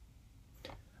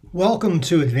Welcome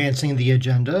to Advancing the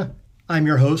Agenda. I'm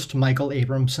your host, Michael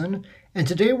Abramson, and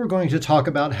today we're going to talk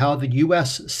about how the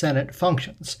U.S. Senate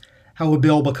functions, how a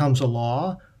bill becomes a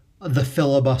law, the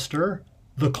filibuster,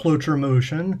 the cloture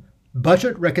motion,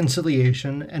 budget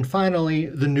reconciliation, and finally,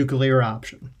 the nuclear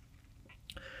option.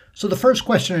 So the first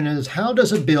question is, how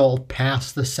does a bill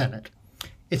pass the Senate?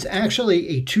 It's actually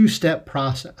a two-step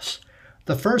process.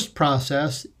 The first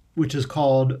process, which is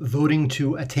called voting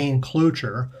to attain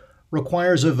cloture,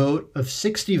 requires a vote of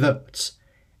 60 votes.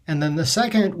 And then the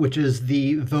second, which is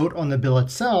the vote on the bill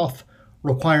itself,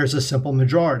 requires a simple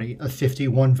majority of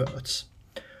 51 votes.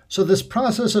 So this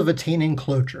process of attaining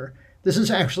cloture, this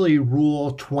is actually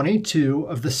Rule 22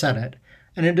 of the Senate,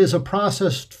 and it is a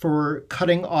process for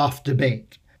cutting off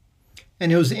debate. And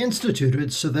it was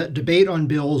instituted so that debate on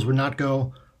bills would not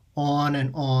go on,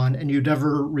 and you'd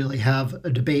never really have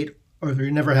a debate or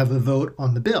you never have a vote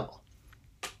on the bill.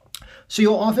 So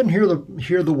you'll often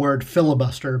hear the word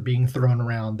filibuster being thrown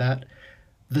around, that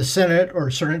the Senate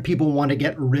or certain people want to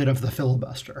get rid of the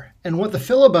filibuster. And what the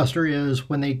filibuster is,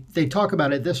 when they talk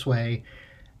about it this way,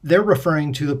 they're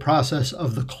referring to the process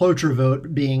of the cloture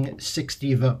vote being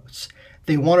 60 votes.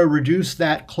 They want to reduce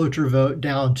that cloture vote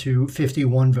down to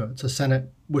 51 votes, a Senate,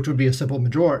 which would be a simple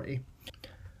majority.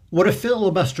 What a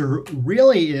filibuster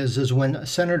really is when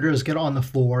senators get on the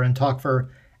floor and talk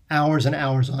for hours and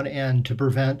hours on end to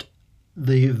prevent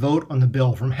the vote on the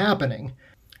bill from happening.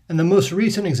 And the most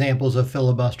recent examples of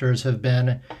filibusters have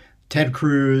been Ted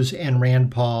Cruz and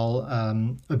Rand Paul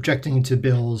objecting to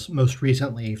bills most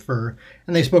recently and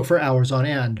they spoke for hours on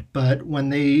end. But when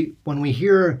we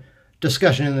hear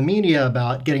discussion in the media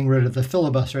about getting rid of the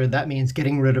filibuster, that means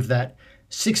getting rid of that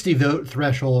 60 vote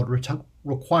threshold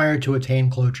required to attain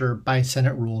cloture by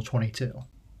Senate Rule 22.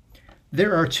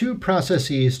 There are two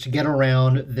processes to get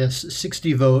around this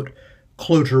 60 vote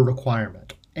cloture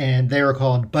requirement, and they are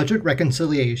called budget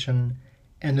reconciliation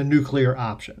and the nuclear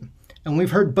option. And we've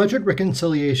heard budget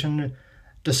reconciliation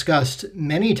discussed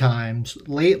many times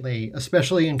lately,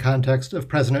 especially in context of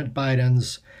President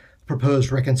Biden's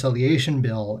proposed reconciliation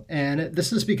bill. And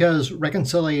this is because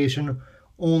reconciliation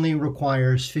only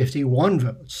requires 51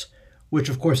 votes, which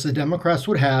of course the Democrats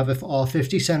would have if all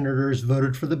 50 senators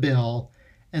voted for the bill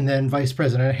and then Vice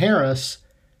President Harris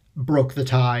broke the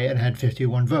tie and had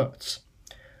 51 votes.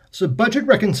 So budget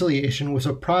reconciliation was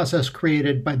a process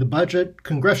created by the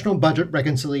Congressional Budget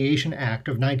Reconciliation Act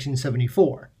of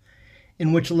 1974,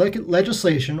 in which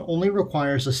legislation only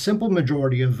requires a simple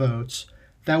majority of votes,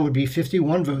 that would be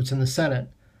 51 votes in the Senate,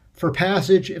 for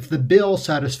passage if the bill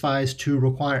satisfies two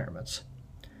requirements.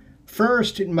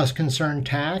 First, it must concern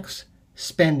tax,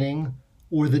 spending,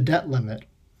 or the debt limit,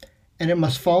 and it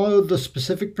must follow the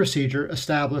specific procedure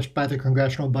established by the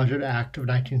Congressional Budget Act of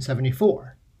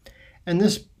 1974. And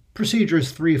this procedure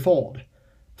is threefold.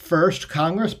 First,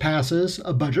 Congress passes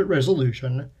a budget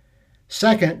resolution.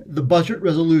 Second, the budget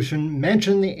resolution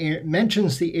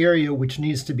mentions the area which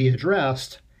needs to be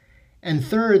addressed. And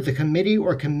third, the committee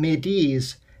or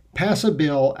committees pass a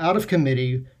bill out of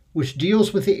committee which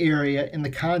deals with the area in the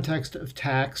context of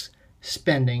tax,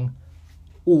 spending,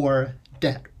 or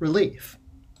debt relief.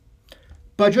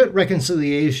 Budget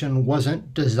reconciliation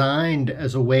wasn't designed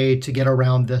as a way to get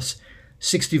around this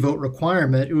 60 vote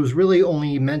requirement. It was really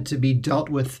only meant to be dealt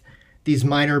with these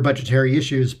minor budgetary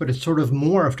issues, but it's sort of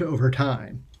morphed over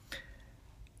time.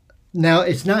 Now,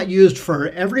 it's not used for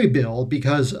every bill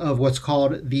because of what's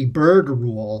called the Byrd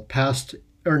Rule, passed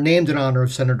or named in honor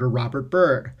of Senator Robert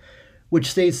Byrd,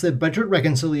 which states that budget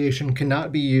reconciliation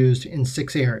cannot be used in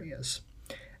 6 areas.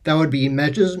 That would be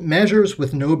measures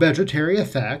with no budgetary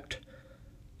effect,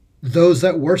 those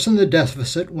that worsen the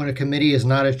deficit when a committee has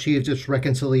not achieved its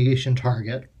reconciliation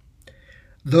target,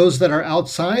 those that are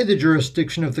outside the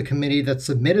jurisdiction of the committee that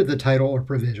submitted the title or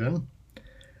provision,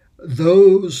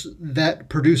 those that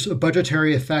produce a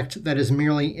budgetary effect that is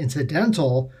merely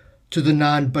incidental to the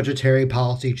non-budgetary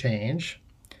policy change,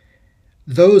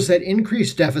 those that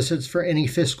increase deficits for any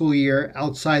fiscal year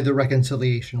outside the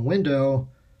reconciliation window,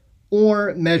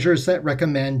 or measures that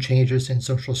recommend changes in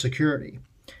Social Security.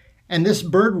 And this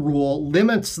Byrd Rule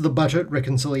limits the budget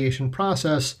reconciliation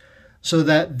process so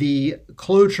that the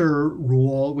cloture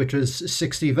rule, which is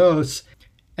 60 votes,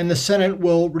 and the Senate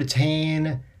will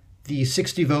retain the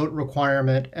 60 vote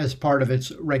requirement as part of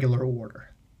its regular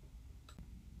order.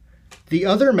 The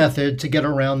other method to get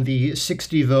around the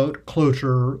 60 vote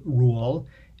cloture rule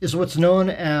is what's known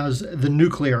as the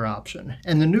nuclear option.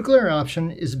 And the nuclear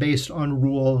option is based on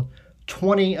Rule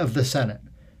 20 of the Senate,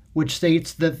 which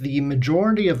states that the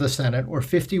majority of the Senate, or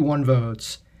 51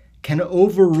 votes, can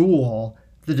overrule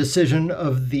the decision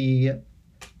of the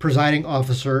presiding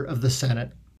officer of the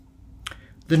Senate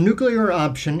The nuclear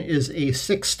option is a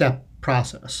 6-step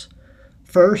process.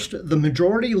 First, the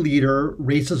majority leader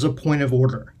raises a point of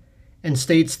order and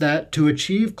states that to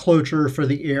achieve cloture for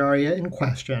the area in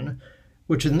question,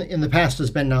 which in the past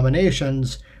has been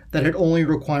nominations, that it only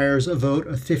requires a vote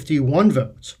of 51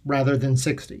 votes rather than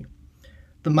 60.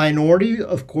 The minority,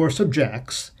 of course,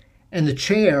 objects, and the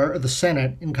chair of the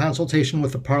Senate, in consultation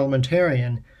with the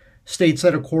parliamentarian, states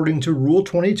that according to Rule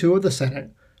 22 of the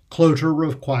Senate, cloture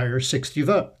requires 60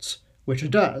 votes, which it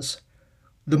does.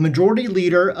 The majority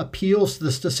leader appeals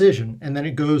this decision, and then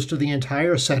it goes to the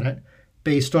entire Senate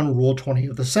based on Rule 20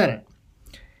 of the Senate.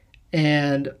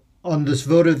 And on this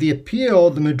vote of the appeal,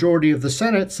 the majority of the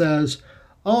Senate says,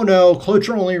 oh no,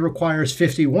 cloture only requires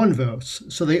 51 votes,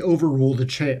 so they overrule the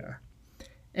chair.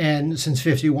 And since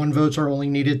 51 votes are only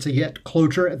needed to get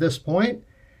cloture at this point,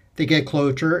 they get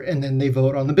cloture and then they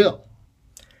vote on the bill.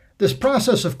 This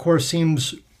process, of course,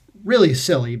 seems really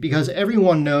silly because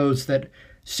everyone knows that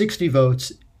 60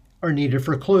 votes are needed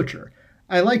for cloture.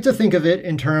 I like to think of it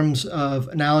in terms of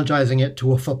analogizing it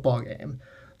to a football game.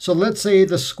 So let's say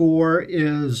the score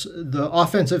is the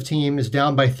offensive team is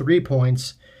down by 3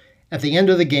 points. At the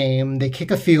end of the game, they kick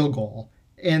a field goal,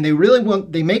 and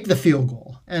they make the field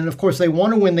goal. And of course, they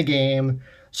want to win the game,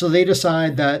 so they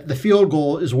decide that the field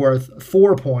goal is worth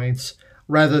 4 points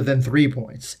rather than 3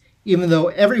 points, even though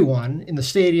everyone in the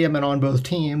stadium and on both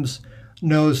teams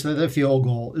knows that the field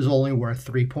goal is only worth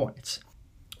 3 points.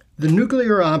 The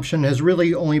nuclear option has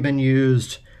really only been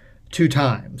used 2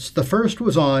 times. The first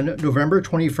was on November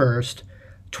 21st,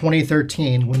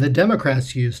 2013, when the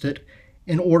Democrats used it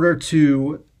in order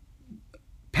to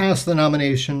pass the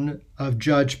nomination of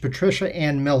Judge Patricia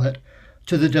Ann Millett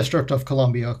to the District of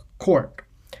Columbia Court.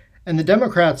 And the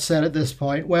Democrats said at this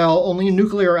point, well, only a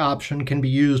nuclear option can be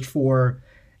used for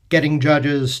getting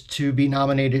judges to be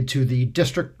nominated to the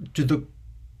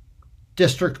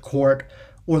district court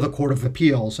or the Court of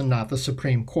Appeals and not the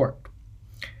Supreme Court.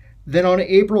 Then on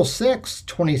April 6,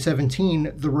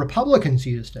 2017, the Republicans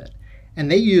used it,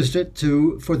 and they used it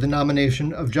for the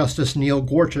nomination of Justice Neil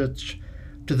Gorsuch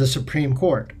to the Supreme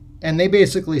Court. And they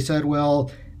basically said,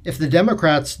 well, if the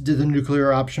Democrats did the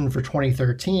nuclear option for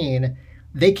 2013,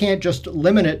 they can't just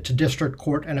limit it to district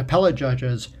court and appellate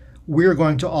judges. We're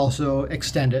going to also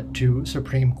extend it to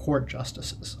Supreme Court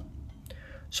justices.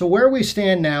 So where we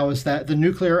stand now is that the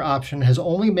nuclear option has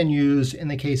only been used in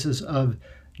the cases of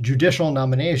judicial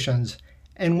nominations,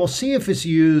 and we'll see if it's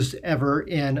used ever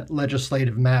in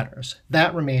legislative matters.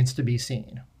 That remains to be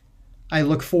seen. I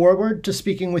look forward to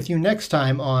speaking with you next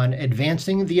time on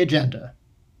Advancing the Agenda.